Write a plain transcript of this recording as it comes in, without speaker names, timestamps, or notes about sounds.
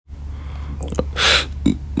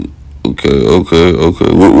Okay.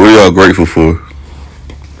 What are y'all grateful for?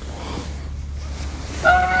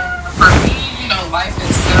 For me, life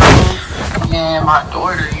itself and my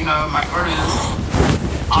daughter, my daughter is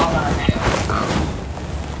all I have.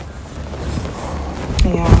 So.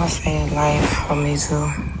 Yeah, I'll say life for me too.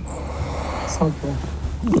 Simple.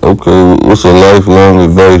 Okay, what's a lifelong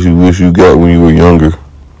advice you wish you got when you were younger?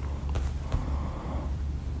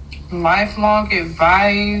 Lifelong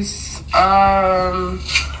advice, man,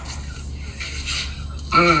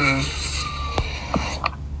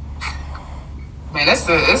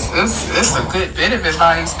 it's a good bit of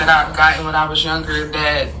advice that I've gotten when I was younger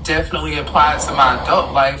that definitely applied to my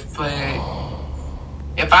adult life. But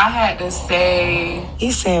if I had to say,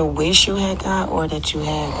 He said, "Wish you had got or that you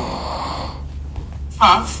had got."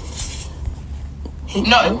 huh?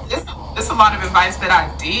 No, it's a lot of advice that I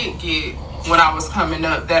did get when I was coming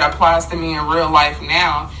up that applies to me in real life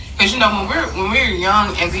now. Because when we're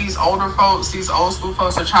young and these older folks, these old school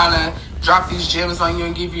folks are trying to drop these gems on you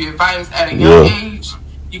and give you advice at a young age,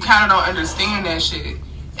 you kind of don't understand that shit.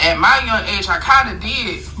 At my young age, I kind of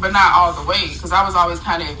did, but not all the way, because I was always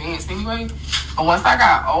kind of advanced anyway. But once I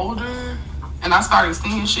got older and I started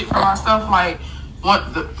seeing shit for myself, like one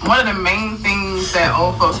of the main things that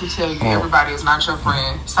old folks will tell you, everybody is not your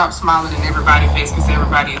friend. Stop smiling in everybody's face because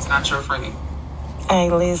everybody is not your friend.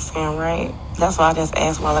 Hey, listen, right? That's why I just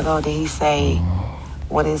asked a while ago. Did he say,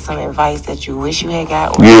 what is some advice that you wish you had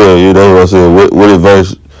got? Yeah, that's what I said. What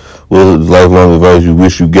advice, what is lifelong advice you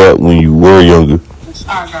wish you got when you were younger?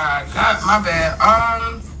 Oh, God, my bad.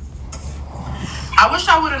 I wish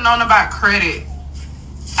I would have known about credit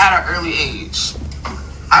at an early age.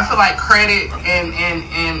 I feel like credit and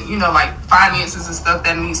like finances and stuff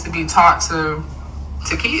that needs to be taught to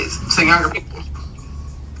kids, to younger people.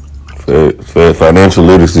 Financial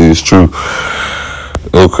literacy is true.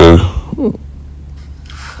 Okay.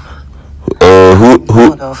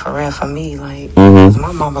 Who? Though, for real, for me, like,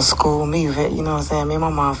 my mama schooled me. You know what I'm saying? Me and my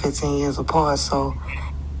mom 15 years apart, so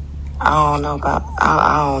I don't know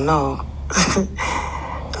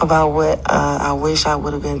about what I wish I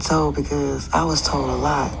would have been told, because I was told a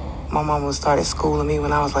lot. My mama started schooling me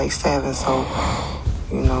when I was like 7, so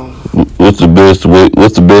What's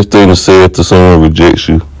the best thing to say after someone rejects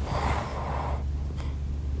you?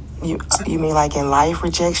 You mean like in life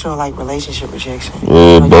rejection or like relationship rejection?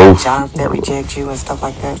 Both. Jobs that reject you and stuff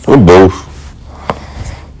like that. So. Both.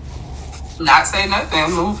 Not say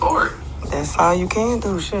nothing, move forward. That's all you can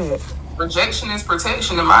do, shit. Rejection is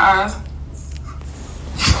protection in my eyes.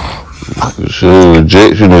 So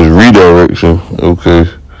rejection is redirection. Okay.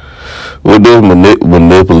 What does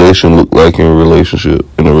manipulation look like in a relationship?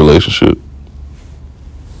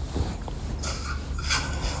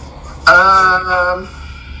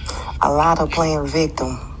 A lot of playing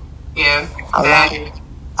victim. Yeah.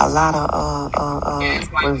 A lot of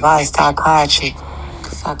revised psychology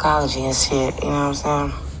and shit. You know what I'm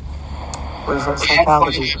saying? Reverse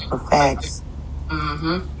psychology for facts.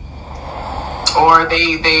 Or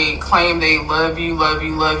they claim they love you, and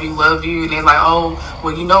they're like, oh,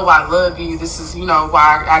 well, I love you. This is,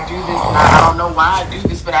 why I do this, and I don't know why I do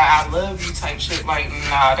this, but I love you type shit. Like,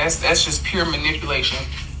 nah, that's just pure manipulation.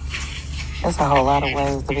 That's a whole lot of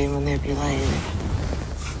ways to be manipulated.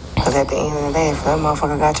 Because at the end of the day, if that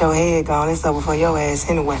motherfucker got your head gone, it's over for your ass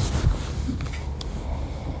anyway.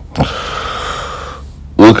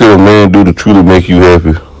 What can a man do to truly make you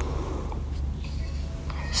happy?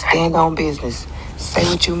 Stand on business. Say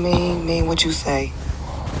what you mean what you say.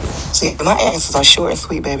 See, my answers are short and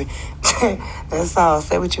sweet, baby. That's all.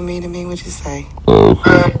 Say what you mean and mean what you say.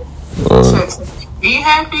 Okay. To be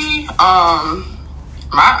happy,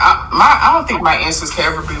 I don't think my answers can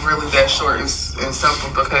ever be really that short and simple,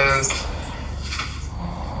 because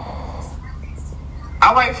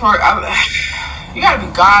you gotta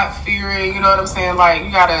be God-fearing, you know what I'm saying? Like,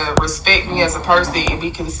 you gotta respect me as a person and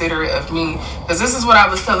be considerate of me. Because this is what I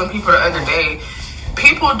was telling people the other day.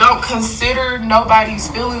 People don't consider nobody's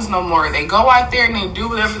feelings no more. They go out there and they do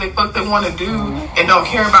whatever the fuck they want to do and don't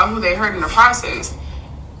care about who they hurt in the process.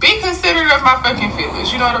 Be considerate of my fucking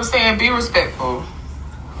feelings, you know what I'm saying? Be respectful.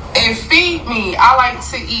 And feed me. I like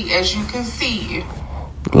to eat, as you can see.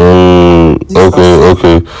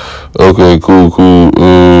 Okay, cool.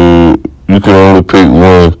 You can only pick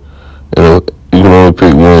one. You can only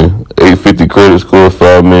pick one. 850 credit score,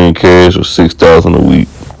 5 million cash, or 6,000 a week.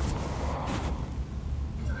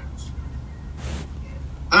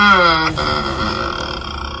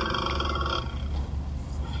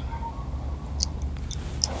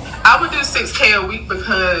 I would do 6K a week,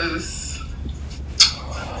 because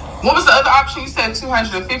what was the other option? You said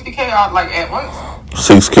 250K like at once?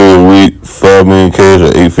 6K a week, 5 million cash, or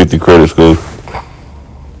 850 credit score.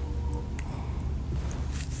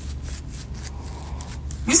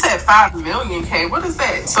 You said 5 million K. What is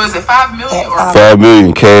that? So is it 5 million or 5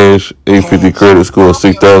 million cash, 850 credit score,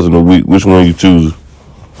 6,000 a week. Which one you choose?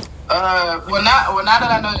 Well, now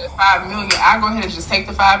that I know that 5 million, I go ahead and just take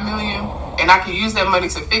the 5 million, and I can use that money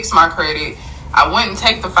to fix my credit. I wouldn't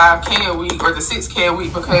take the 5K a week or the 6K a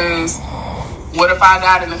week because what if I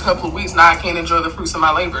died in a couple of weeks? Now I can't enjoy the fruits of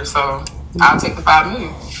my labor. So I'll take the 5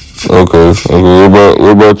 million. Okay.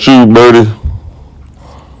 What about you, Birdie?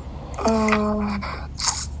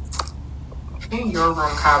 In your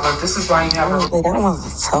room, Kyla. This is why you have a. That was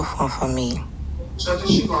a tough one for me. So did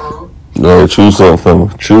she go? No, choose something for me.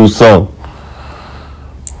 Choose something.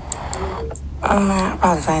 I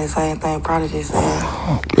probably say the same thing. Probably just said.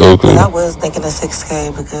 Okay. I was thinking of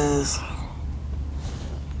 6K because,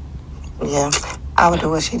 yeah, I would do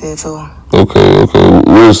what she did too. Okay.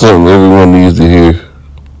 What is something everyone needs to hear?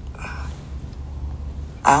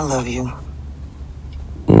 I love you.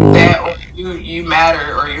 That or you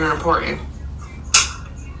matter or you're important.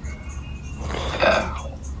 Yeah.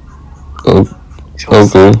 Okay.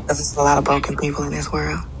 Because there's a lot of broken people in this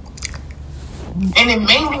world. And it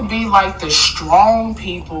mainly be like the strong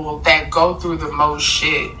people that go through the most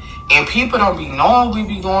shit. And people don't be knowing we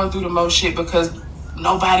be going through the most shit because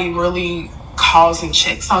nobody really calls and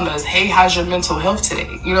checks on us. Hey, how's your mental health today?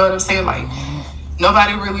 You know what I'm saying? Like,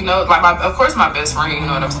 nobody really knows. Like, of course my best friend, you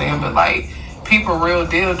know what I'm saying? But, like, people real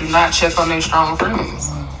deal do not check on their strong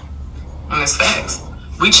friends. And it's facts.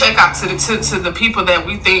 We check out to the people that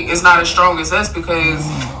we think is not as strong as us because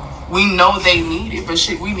we know they need it, but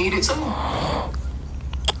shit, we need it too.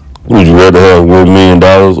 Would you rather have $1 million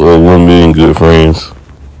or 1 million good friends?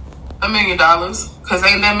 $1 million, because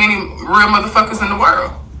ain't that many real motherfuckers in the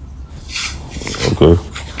world.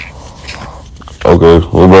 Okay.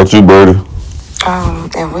 What about you, Birdie?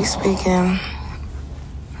 If we speaking,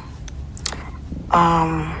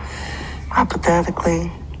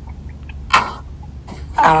 hypothetically,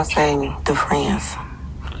 I would say the friends.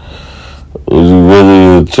 Would you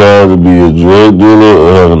rather a child to be a drug dealer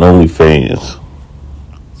or have an OnlyFans?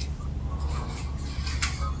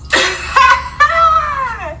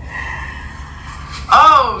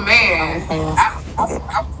 Oh man,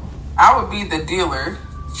 I would be the dealer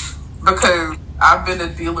because I've been a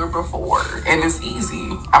dealer before and it's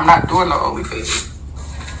easy. I'm not doing the OnlyFans.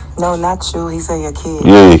 No, not you. He said your kid.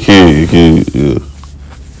 Yeah, your kid, yeah.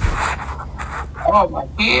 Oh, my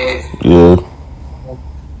kid? Yeah.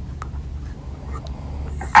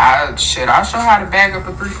 I'll show how to bag up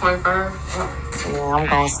a 3.5. Yeah, I'm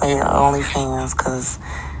gonna say OnlyFans because,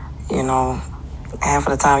 you know, half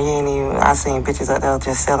of the time I seen bitches out there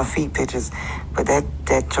just selling feet pictures. But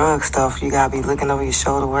that drug stuff, you gotta be looking over your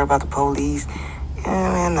shoulder, worry about the police.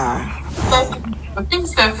 Yeah, man, nah. The feet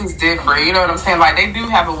stuff is different, you know what I'm saying? Like, they do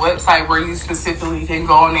have a website where you specifically can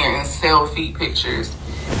go on there and sell feet pictures.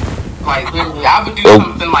 Like, literally, I would do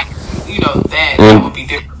something like, that would be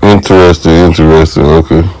different. Interesting,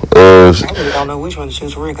 okay. I really don't know which one to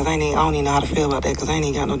choose for real, because I don't even know how to feel about that, because I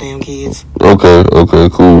ain't got no damn kids. Okay,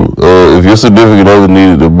 cool. If your significant other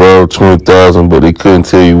needed to borrow $20,000, but they couldn't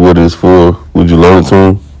tell you what it's for, would you loan it to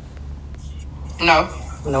them? No.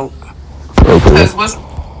 Nope. Okay. Because what's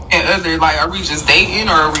other, like, are we just dating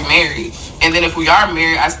or are we married? And then if we are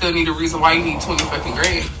married, I still need a reason why you need 20 fucking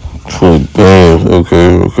grand. Damn,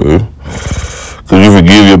 okay. Could you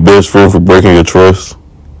forgive your best friend for breaking your trust?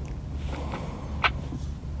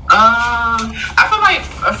 I feel like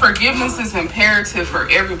forgiveness is imperative for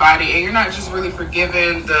everybody, and you're not just really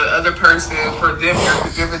forgiving the other person for them, you're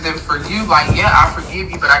forgiving them for you. Like, yeah, I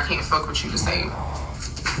forgive you, but I can't fuck with you the same.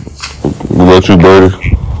 What about you,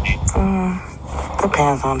 Birdie?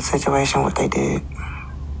 Depends on the situation, what they did.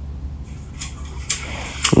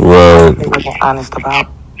 Right. They were honest about.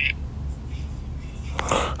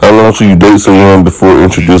 How long should you date someone before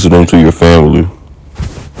introducing them to your family?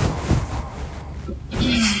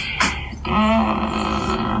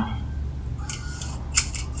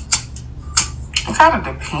 It kind of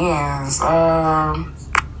depends.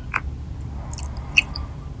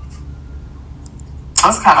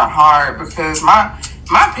 That's kind of hard because my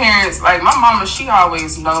parents, like my mama, she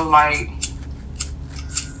always know, like,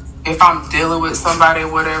 if I'm dealing with somebody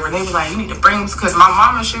or whatever, they be like, you need to bring them, because my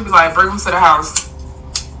mama, she be like, bring them to the house.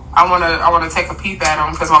 I wanna take a peep at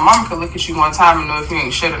them, because my mama could look at you one time and know if you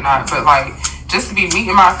ain't shit or not. But like, just to be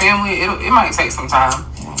meeting my family, it might take some time,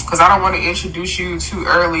 because I don't want to introduce you too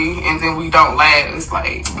early and then we don't last.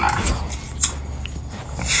 Like, nah.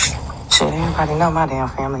 Shit, everybody know my damn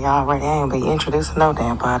family already. I ain't be introducing no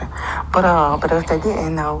damn body. But if they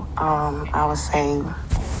didn't know, I would say,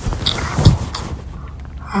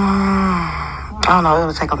 I don't know, it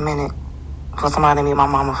would take a minute for somebody to meet my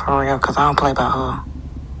mama for real, because I don't play by her.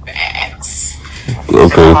 Facts.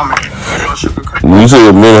 Okay. When you say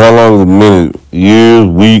a minute, how long is a minute? Years,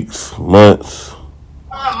 weeks, months?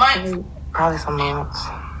 Months. Probably some months.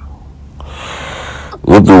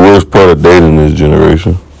 What's the worst part of dating this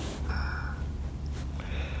generation?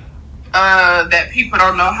 That people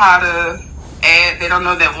don't know how to add. They don't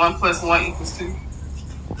know that 1 + 1 = 2.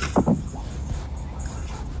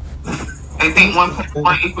 They think 1 +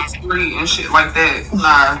 1 = 3 and shit like that.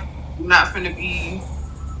 Nah, you're not finna be,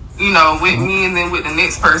 with me and then with the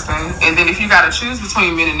next person. And then if you gotta choose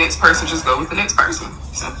between me and the next person, just go with the next person.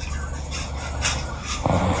 So.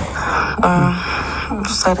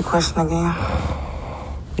 Just say the question again.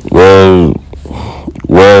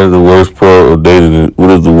 Why is the worst part of dating? What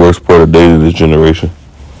is the worst part of dating this generation?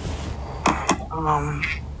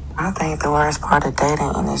 I think the worst part of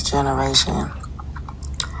dating in this generation,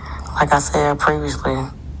 like I said previously,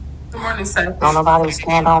 don't nobody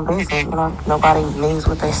stand on business. Nobody means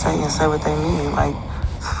what they say and say what they mean. Like,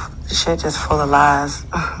 shit just full of lies.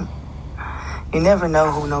 You never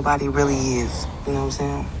know who nobody really is. You know what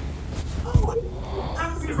I'm saying?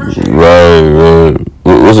 Right.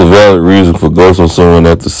 What's a valid reason for ghosting someone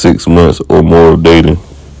after 6 months or more of dating?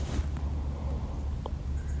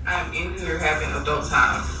 I'm in here having adult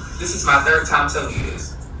time. This is my 3rd time telling you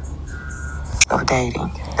this. Of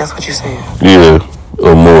dating. That's what you said. Yeah,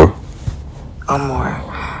 or more. Or more.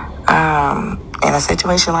 In a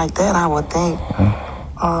situation like that, I would think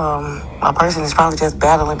a person is probably just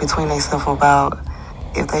battling between themselves about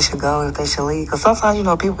if they should go, if they should leave. Because sometimes,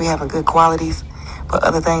 people be having good qualities, but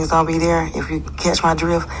other things don't be there, if you catch my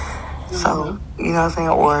drift. So, you know what I'm saying?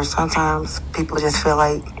 Or sometimes people just feel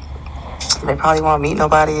like they probably won't meet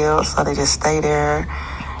nobody else, so they just stay there.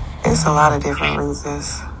 It's a lot of different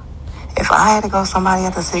reasons. If I had to go somebody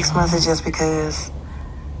after 6 months, it's just because,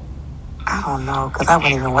 I don't know, because I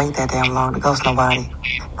wouldn't even wait that damn long to ghost nobody.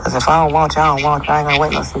 Because if I don't want you, I don't want you. I ain't gonna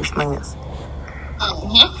wait no 6 months.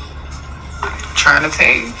 Trying to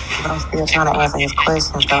tell you. But I'm still trying to answer his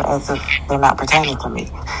questions, though, as if they're not pertaining to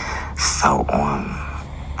me. So,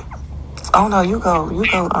 oh no, you go,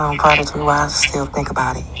 Prodigy, while I still think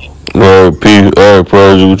about it. Alright, P. Alright,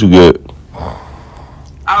 Prodigy, what you get?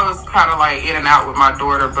 I was kind of like in and out with my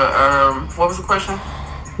daughter, but what was the question?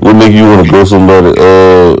 What make you want to go somebody?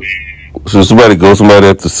 Should somebody go somebody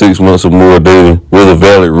after 6 months or more of dating? What's a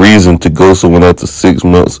valid reason to go someone after 6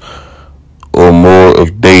 months or more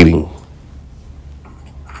of dating?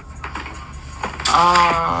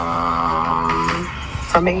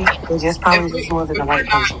 For me, it just probably just wasn't the right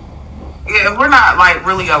person. Yeah, if we're not like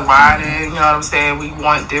really aligning, you know what I'm saying? We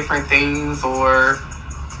want different things, or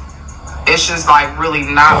it's just like really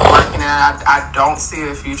not working, and I don't see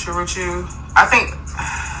a future with you. I think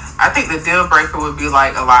the deal breaker would be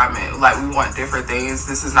like alignment. Like, we want different things.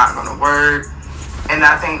 This is not going to work. And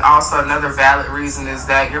I think also another valid reason is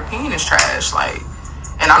that your opinion is trash. Like,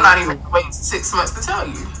 and I'm not even waiting 6 months to tell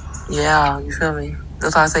you. Yeah, you feel me?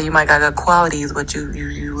 That's why I say you might got good qualities, but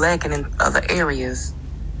you lacking in other areas.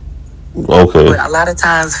 Okay. But a lot of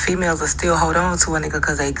times females will still hold on to a nigga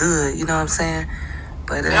because they good. You know what I'm saying?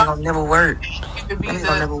 But it ain't gonna never work. It ain't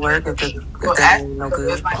gonna never work if that ain't no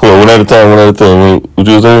good. Hold on, one at a time. What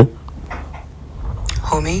you were saying?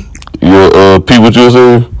 Who, me? Yeah, Pete, what you were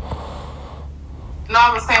saying? No,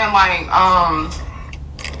 I was saying like,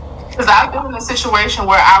 because I've been in a situation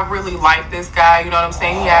where I really liked this guy, you know what I'm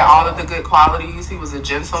saying? He had all of the good qualities. He was a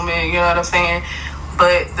gentleman, you know what I'm saying?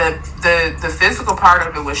 But the physical part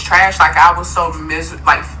of it was trash. Like, I was so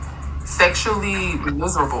sexually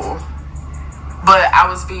miserable. But I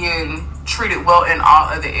was being treated well in all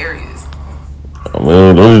other areas. I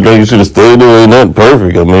mean, don't you think you should have stayed there? Ain't nothing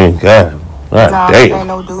perfect. I mean, God damn. Ain't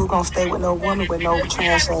no dude gonna stay with no woman with no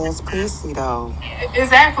trash ass pussy, though.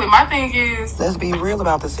 Exactly. My thing is, let's be real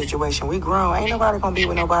about the situation. We grown. Ain't nobody gonna be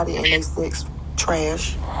with nobody and they sex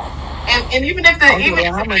trash. And even if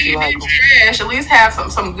it's trash, at least have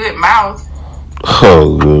some good mouth.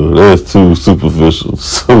 Oh, good. That's too superficial.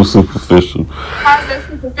 So superficial. How's that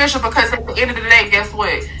superficial? Because at the end of the day, guess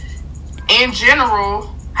what? In general,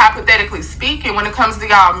 hypothetically speaking, when it comes to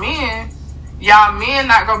y'all men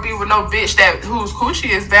not gonna be with no bitch whose coochie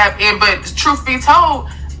is bad. But truth be told,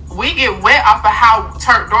 we get wet off of how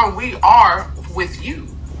turned on we are with you.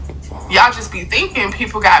 Y'all just be thinking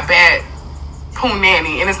people got bad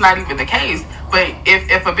poonanny, and it's not even the case. But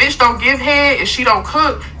if a bitch don't give head, if she don't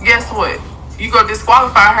cook, guess what? You go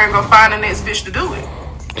disqualify her and go find the next bitch to do it.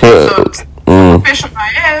 So fish on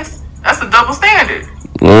my ass, that's a double standard.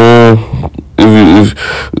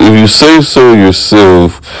 If you say so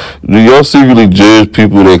yourself, do y'all secretly judge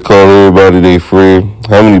people that call everybody their friend?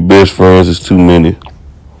 How many best friends is too many?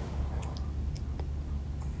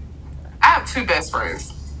 I have 2 best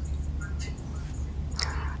friends.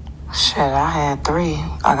 Shit, I had 3.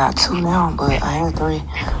 I got 2 now, but I had 3.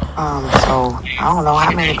 So I don't know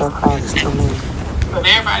how many best friends is too many. But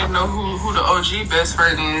everybody know who the OG best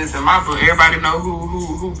friend is in my book. Everybody know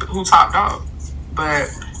who top dog. But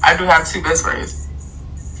I do have 2 best friends.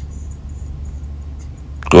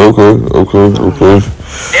 Okay.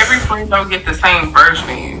 Every friend don't get the same version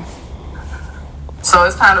of you. So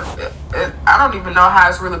it's kind of, I don't even know how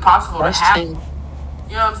it's really possible to have, you know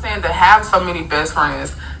what I'm saying, to have so many best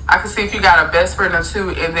friends. I can see if you got a best friend or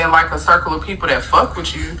 2 and then like a circle of people that fuck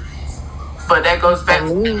with you. But that goes back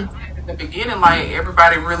to the beginning, like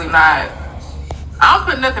everybody really not, I don't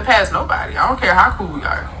put nothing past nobody. I don't care how cool we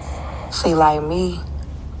are. See, like me,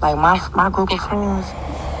 like my group of friends,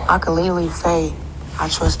 I could literally say I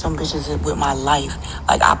trust them bitches with my life.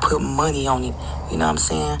 Like I put money on it. You know what I'm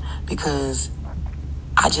saying? Because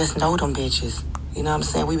I just know them bitches. You know what I'm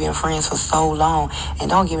saying? We've been friends for so long. And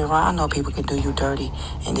don't get me wrong, I know people can do you dirty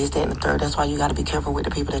and this, that, and the third. That's why you got to be careful with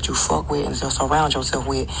the people that you fuck with and just surround yourself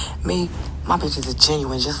with. Me, my bitches is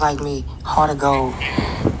genuine, just like me. Heart of gold.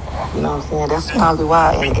 You know what I'm saying? That's probably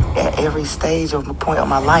why at every stage of the point of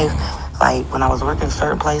my life, like when I was working in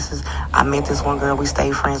certain places, I met this one girl. We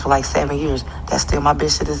stayed friends for like 7 years. That's still my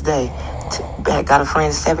bitch to this day. Got a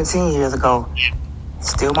friend 17 years ago.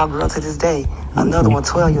 Still my girl to this day. Another one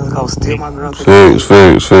 12 years ago. Still my girl to this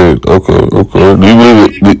day. Facts. Okay. Do you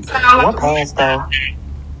believe it? What past though?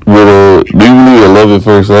 But do you believe in love at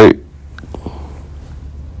first sight?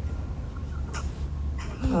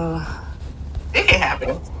 It can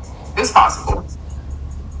happen. It's possible.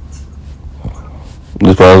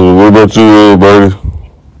 It's possible. What about you, Birdie?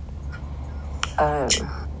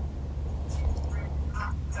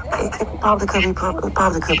 It probably could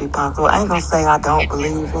be possible. I ain't gonna say I don't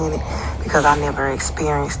believe in it because I never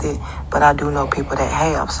experienced it, but I do know people that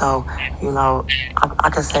have. So, you know, I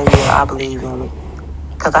can say yeah, I believe in it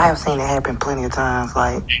because I have seen it happen plenty of times.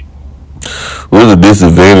 Like, what are the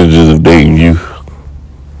disadvantages of dating you?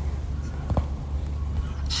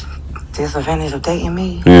 Disadvantage of dating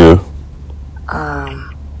me? Yeah.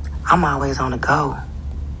 I'm always on the go.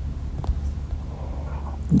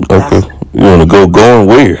 Okay. You want to go going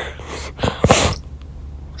where?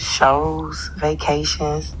 Shows,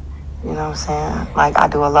 vacations, you know what I'm saying? Like I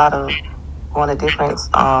do a lot of going to different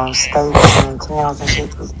states and towns and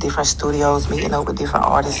shit, different studios, meeting up with different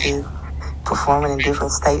artists, performing in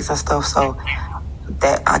different states and stuff. So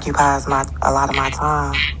that occupies a lot of my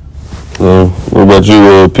time. What about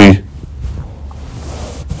you, P?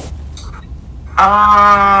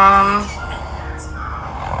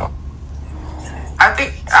 I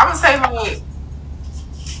think I would say like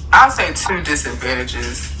I'll say 2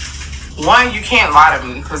 disadvantages. One, you can't lie to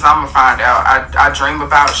me because I'm gonna find out. I dream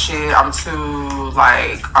about shit. I'm too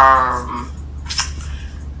like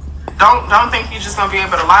don't think you're just gonna be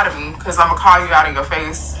able to lie to me because I'm gonna call you out of your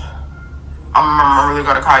face. I'm really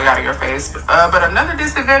gonna call you out of your face. But another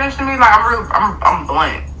disadvantage to me, like I'm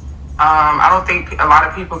blunt. I don't think a lot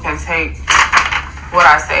of people can take what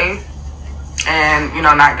I say and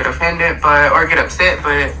not get offended or get upset,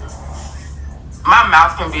 but my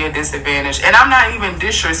mouth can be a disadvantage. And I'm not even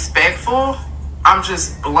disrespectful, I'm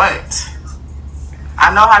just blunt.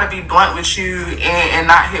 I know how to be blunt with you and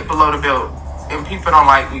not hit below the belt, and people don't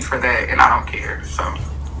like me for that, and I don't care. So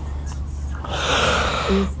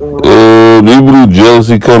do you believe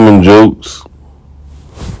jealousy come in jokes?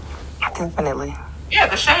 Definitely. Yeah,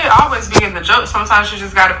 the shade always be in the joke. Sometimes you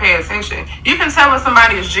just gotta pay attention. You can tell when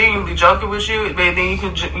somebody is genuinely joking with you, but then you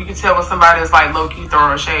can tell when somebody is like low key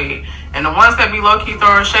throwing shade. And the ones that be low key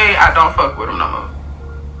throwing shade, I don't fuck with them no more.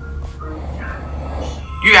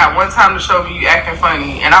 You got one time to show me you acting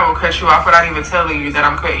funny, and I will cut you off without even telling you that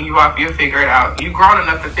I'm cutting you off. You'll figure it out. You grown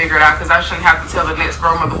enough to figure it out, because I shouldn't have to tell the next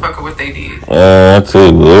grown motherfucker what they did. I tell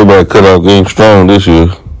you, everybody cut off game strong this year.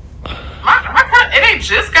 My cut, it ain't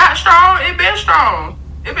just got strong. It been strong.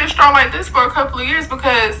 It been strong like this for a couple of years,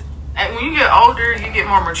 because when you get older, you get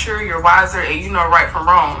more mature, you're wiser, and you know right from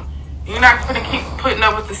wrong. You're not going to keep putting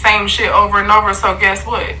up with the same shit over and over, so guess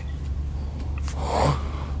what?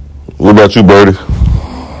 What about you, Birdie?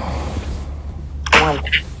 What?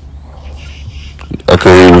 I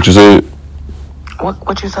can't hear what you said.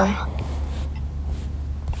 What you say?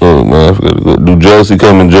 Oh man, I forgot to go. Do jealousy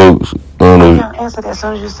come in jokes? I don't know. Yeah, I answered as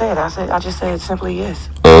soon as you said. I just said simply yes.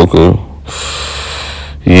 Oh, okay.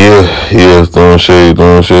 Yes, throwing shade,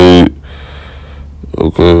 throwing shade.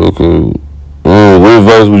 Okay. What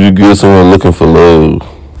advice would you give someone looking for love?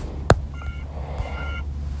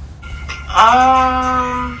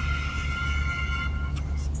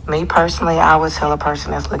 Me personally, I would tell a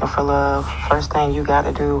person that's looking for love, first thing you got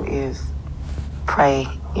to do is pray.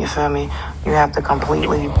 You feel me? You have to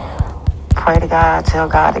completely pray to God, tell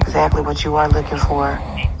God exactly what you are looking for.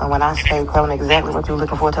 And when I say tell him exactly what you're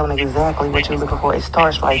looking for, tell him exactly what you're looking for, it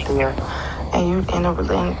starts right there. And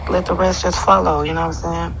let the rest just follow, you know what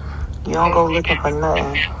I'm saying? You don't go looking for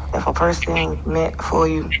nothing. If a person meant for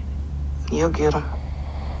you, you'll get them.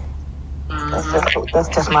 That's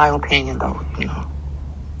just my opinion, though, you know.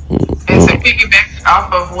 And to piggyback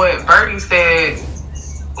off of what Birdie said,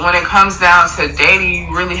 when it comes down to dating,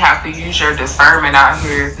 you really have to use your discernment out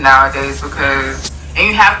here nowadays and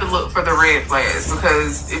you have to look for the red flags,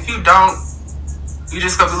 because if you don't, you're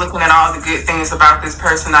just gonna be looking at all the good things about this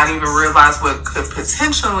person, not even realize what could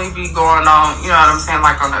potentially be going on, you know what I'm saying,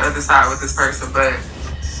 like on the other side with this person. But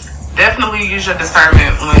definitely use your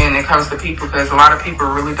discernment when it comes to people, because a lot of people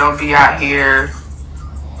really don't be out here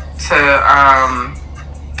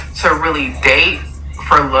to really date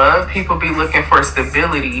for love. People be looking for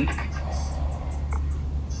stability.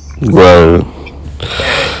 Right.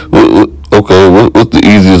 Okay, what's the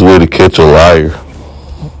easiest way to catch a liar?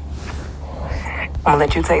 I'm gonna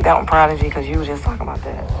let you take that one, Prodigy, because you were just talking about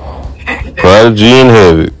that. Prodigy and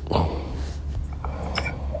Havoc.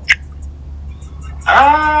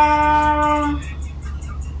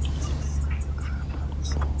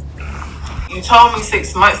 You told me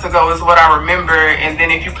 6 months ago is what I remember, and then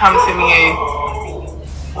if you come to me and,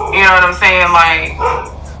 you know what I'm saying, like,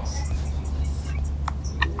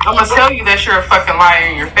 I'm gonna tell you that you're a fucking liar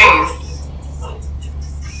in your face.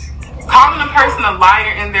 Calling a person a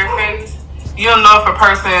liar in their face, you don't know if a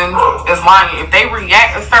person is lying. If they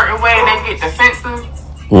react a certain way and they get defensive,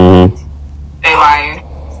 they lying.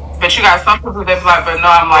 But you got some people that be like, but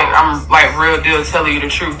no, I'm like real deal telling you the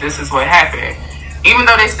truth. This is what happened. Even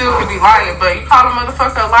though they still could be lying, but you call a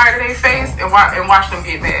motherfucker a liar to their face and watch them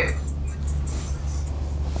get mad.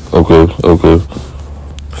 Okay.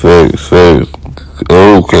 Facts.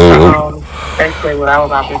 Okay. Basically what I was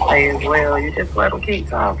about to say as well, you just let them keep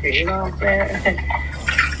talking, you know what I'm saying?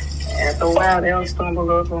 After a while, they'll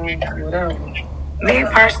stumble up on whatever. Me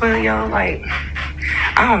personally, y'all, like,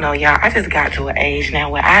 I don't know, y'all. I just got to an age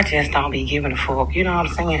now where I just don't be giving a fuck. You know what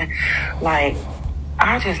I'm saying? Like,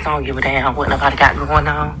 I just don't give a damn what nobody got going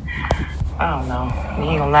on. I don't know. You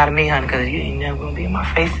ain't gonna lie to me, honey, because you ain't never gonna be in my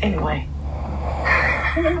face anyway.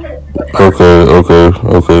 Okay.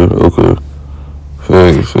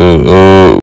 Thanks.